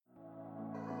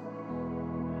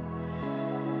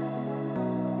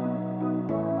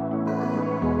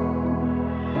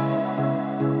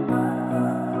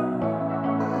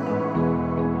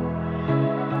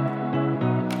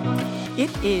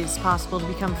is possible to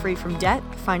become free from debt,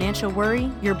 financial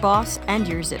worry, your boss, and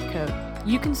your zip code.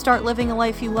 You can start living a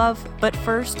life you love, but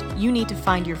first, you need to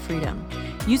find your freedom.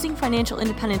 Using financial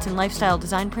independence and lifestyle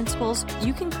design principles,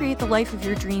 you can create the life of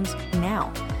your dreams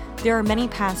now. There are many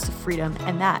paths to freedom,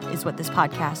 and that is what this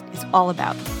podcast is all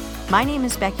about. My name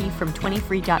is Becky from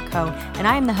 20free.co, and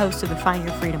I am the host of the Find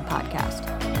Your Freedom podcast.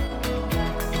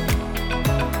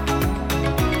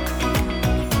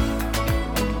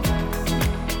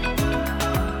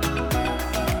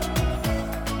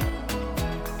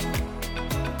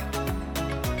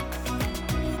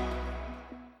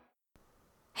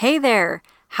 Hey there!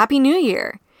 Happy New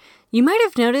Year! You might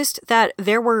have noticed that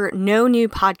there were no new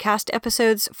podcast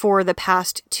episodes for the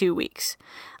past 2 weeks.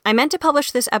 I meant to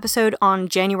publish this episode on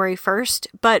January 1st,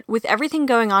 but with everything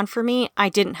going on for me, I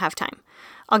didn't have time.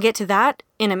 I'll get to that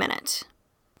in a minute.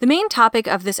 The main topic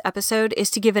of this episode is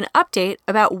to give an update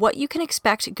about what you can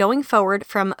expect going forward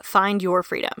from Find Your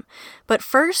Freedom. But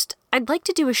first, I'd like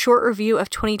to do a short review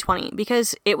of 2020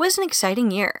 because it was an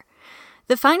exciting year.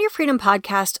 The Find Your Freedom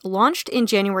podcast launched in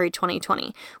January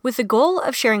 2020 with the goal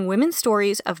of sharing women's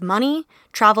stories of money,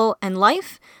 travel, and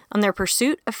life on their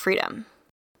pursuit of freedom.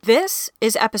 This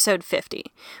is episode 50,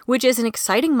 which is an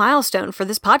exciting milestone for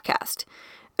this podcast.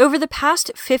 Over the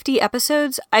past 50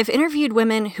 episodes, I've interviewed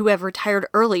women who have retired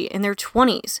early in their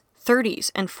 20s,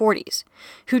 30s, and 40s,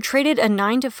 who traded a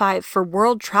 9-to-5 for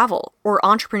world travel or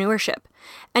entrepreneurship,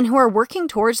 and who are working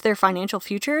towards their financial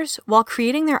futures while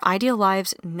creating their ideal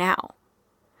lives now.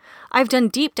 I've done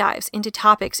deep dives into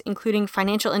topics including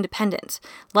financial independence,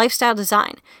 lifestyle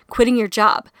design, quitting your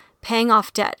job, paying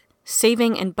off debt,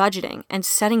 saving and budgeting, and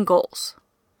setting goals.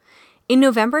 In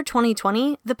November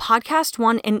 2020, the podcast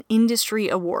won an industry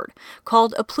award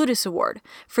called a Plutus Award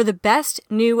for the best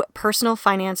new personal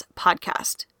finance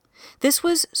podcast. This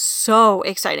was so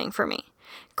exciting for me.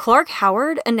 Clark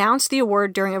Howard announced the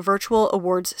award during a virtual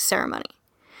awards ceremony.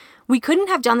 We couldn't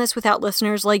have done this without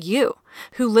listeners like you,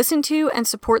 who listen to and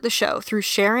support the show through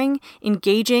sharing,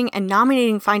 engaging, and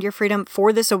nominating Find Your Freedom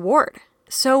for this award.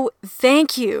 So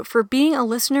thank you for being a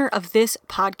listener of this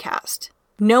podcast.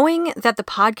 Knowing that the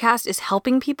podcast is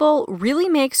helping people really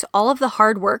makes all of the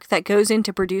hard work that goes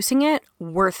into producing it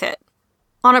worth it.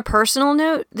 On a personal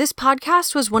note, this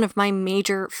podcast was one of my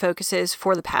major focuses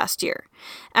for the past year.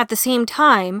 At the same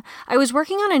time, I was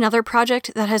working on another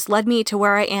project that has led me to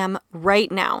where I am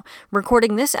right now,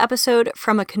 recording this episode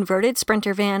from a converted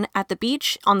Sprinter van at the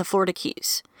beach on the Florida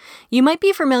Keys. You might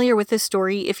be familiar with this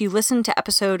story if you listened to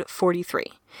episode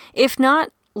 43. If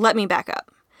not, let me back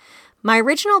up. My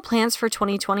original plans for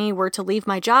 2020 were to leave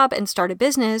my job and start a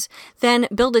business, then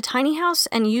build a tiny house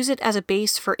and use it as a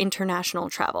base for international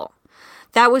travel.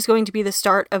 That was going to be the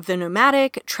start of the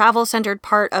nomadic, travel-centered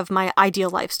part of my ideal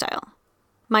lifestyle.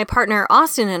 My partner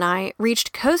Austin and I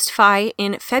reached Coast Fi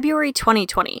in February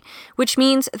 2020, which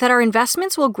means that our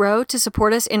investments will grow to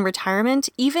support us in retirement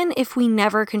even if we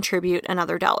never contribute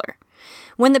another dollar.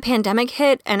 When the pandemic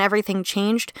hit and everything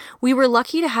changed, we were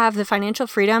lucky to have the financial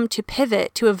freedom to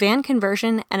pivot to a van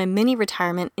conversion and a mini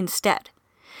retirement instead.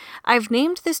 I've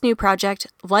named this new project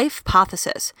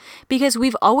Lifepothesis because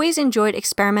we've always enjoyed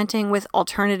experimenting with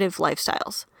alternative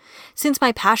lifestyles. Since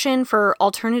my passion for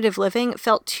alternative living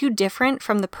felt too different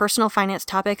from the personal finance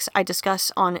topics I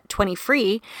discuss on 20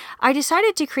 Free, I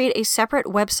decided to create a separate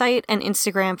website and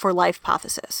Instagram for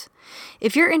Lifepothesis.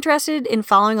 If you're interested in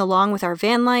following along with our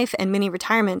van life and mini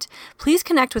retirement, please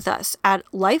connect with us at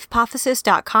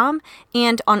lifepothesis.com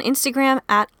and on Instagram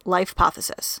at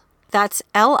Lifepothesis. That's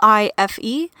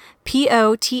Lifepothesis.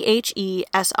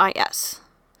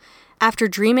 After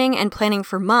dreaming and planning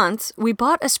for months, we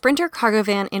bought a Sprinter cargo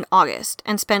van in August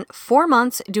and spent 4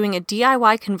 months doing a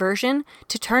DIY conversion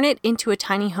to turn it into a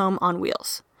tiny home on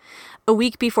wheels. A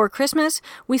week before Christmas,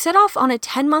 we set off on a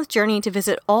 10-month journey to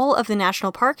visit all of the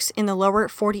national parks in the lower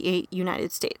 48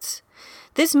 United States.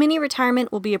 This mini retirement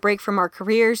will be a break from our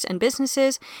careers and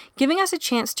businesses, giving us a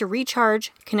chance to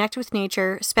recharge, connect with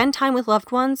nature, spend time with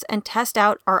loved ones, and test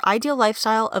out our ideal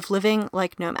lifestyle of living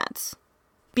like nomads.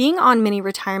 Being on mini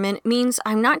retirement means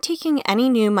I'm not taking any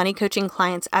new money coaching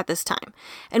clients at this time,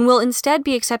 and will instead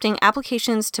be accepting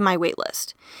applications to my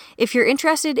waitlist. If you're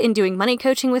interested in doing money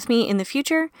coaching with me in the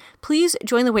future, please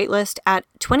join the waitlist at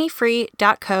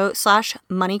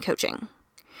 20free.co/moneycoaching.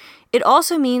 It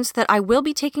also means that I will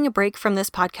be taking a break from this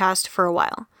podcast for a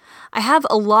while. I have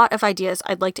a lot of ideas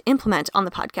I'd like to implement on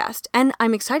the podcast, and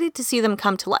I'm excited to see them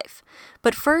come to life.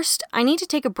 But first, I need to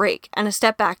take a break and a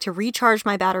step back to recharge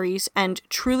my batteries and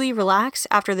truly relax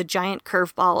after the giant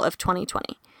curveball of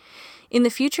 2020. In the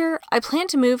future, I plan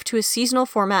to move to a seasonal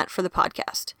format for the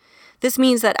podcast. This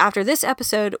means that after this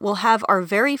episode, we'll have our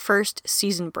very first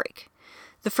season break.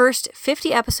 The first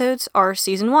 50 episodes are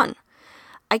Season 1.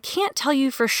 I can't tell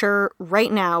you for sure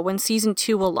right now when Season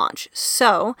 2 will launch,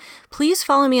 so please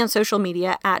follow me on social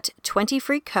media at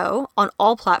 20freeco on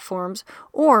all platforms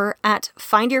or at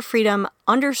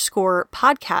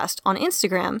findyourfreedom_podcast on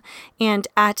Instagram and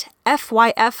at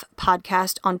FYF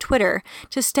podcast on Twitter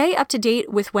to stay up to date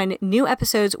with when new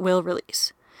episodes will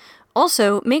release.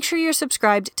 Also, make sure you're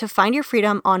subscribed to Find Your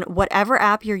Freedom on whatever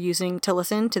app you're using to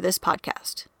listen to this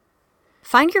podcast.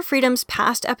 Find Your Freedom's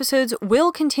past episodes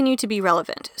will continue to be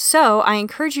relevant, so I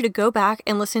encourage you to go back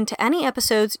and listen to any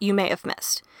episodes you may have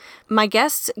missed. My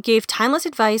guests gave timeless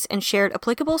advice and shared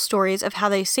applicable stories of how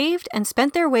they saved and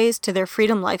spent their ways to their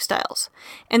freedom lifestyles.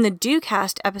 And the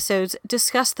DoCast episodes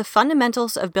discuss the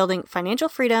fundamentals of building financial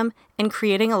freedom and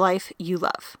creating a life you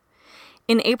love.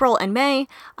 In April and May,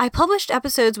 I published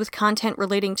episodes with content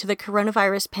relating to the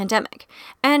coronavirus pandemic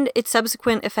and its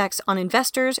subsequent effects on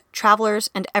investors, travelers,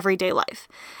 and everyday life,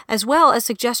 as well as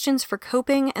suggestions for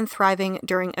coping and thriving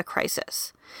during a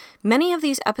crisis. Many of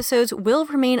these episodes will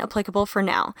remain applicable for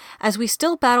now, as we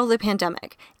still battle the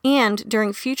pandemic, and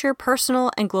during future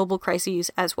personal and global crises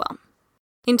as well.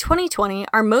 In 2020,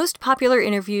 our most popular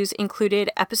interviews included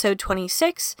episode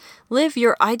 26, Live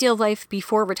Your Ideal Life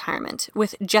Before Retirement,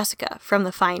 with Jessica from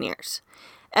The Fioneers.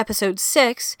 Episode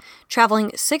 6,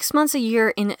 Traveling 6 months a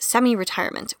year in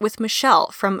Semi-Retirement, with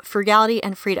Michelle from Frugality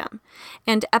and Freedom.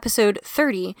 And episode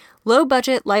 30, Low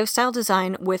Budget Lifestyle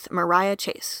Design, with Mariah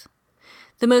Chase.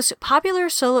 The most popular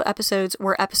solo episodes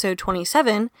were episode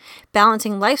 27,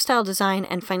 Balancing Lifestyle Design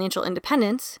and Financial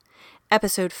Independence,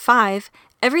 episode 5,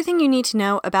 Everything You Need to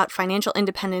Know About Financial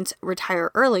Independence, Retire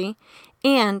Early,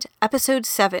 and episode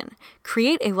 7,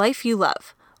 Create a Life You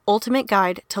Love, Ultimate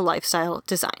Guide to Lifestyle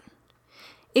Design.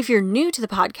 If you're new to the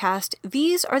podcast,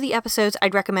 these are the episodes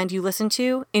I'd recommend you listen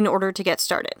to in order to get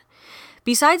started.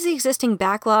 Besides the existing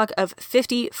backlog of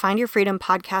 50 Find Your Freedom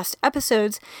podcast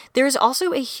episodes, there is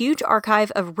also a huge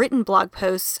archive of written blog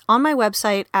posts on my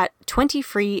website at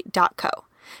 20free.co.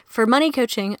 For money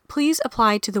coaching, please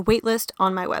apply to the waitlist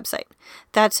on my website.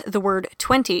 That's the word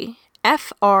 20,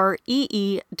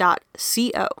 FREE.co.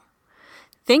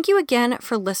 Thank you again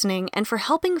for listening and for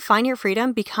helping Find Your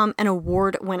Freedom become an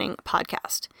award-winning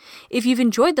podcast. If you've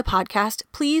enjoyed the podcast,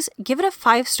 please give it a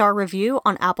 5-star review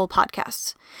on Apple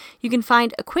Podcasts. You can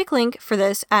find a quick link for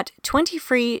this at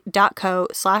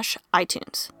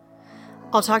 20free.co/iTunes.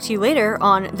 I'll talk to you later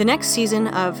on the next season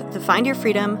of the Find Your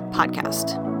Freedom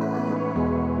podcast.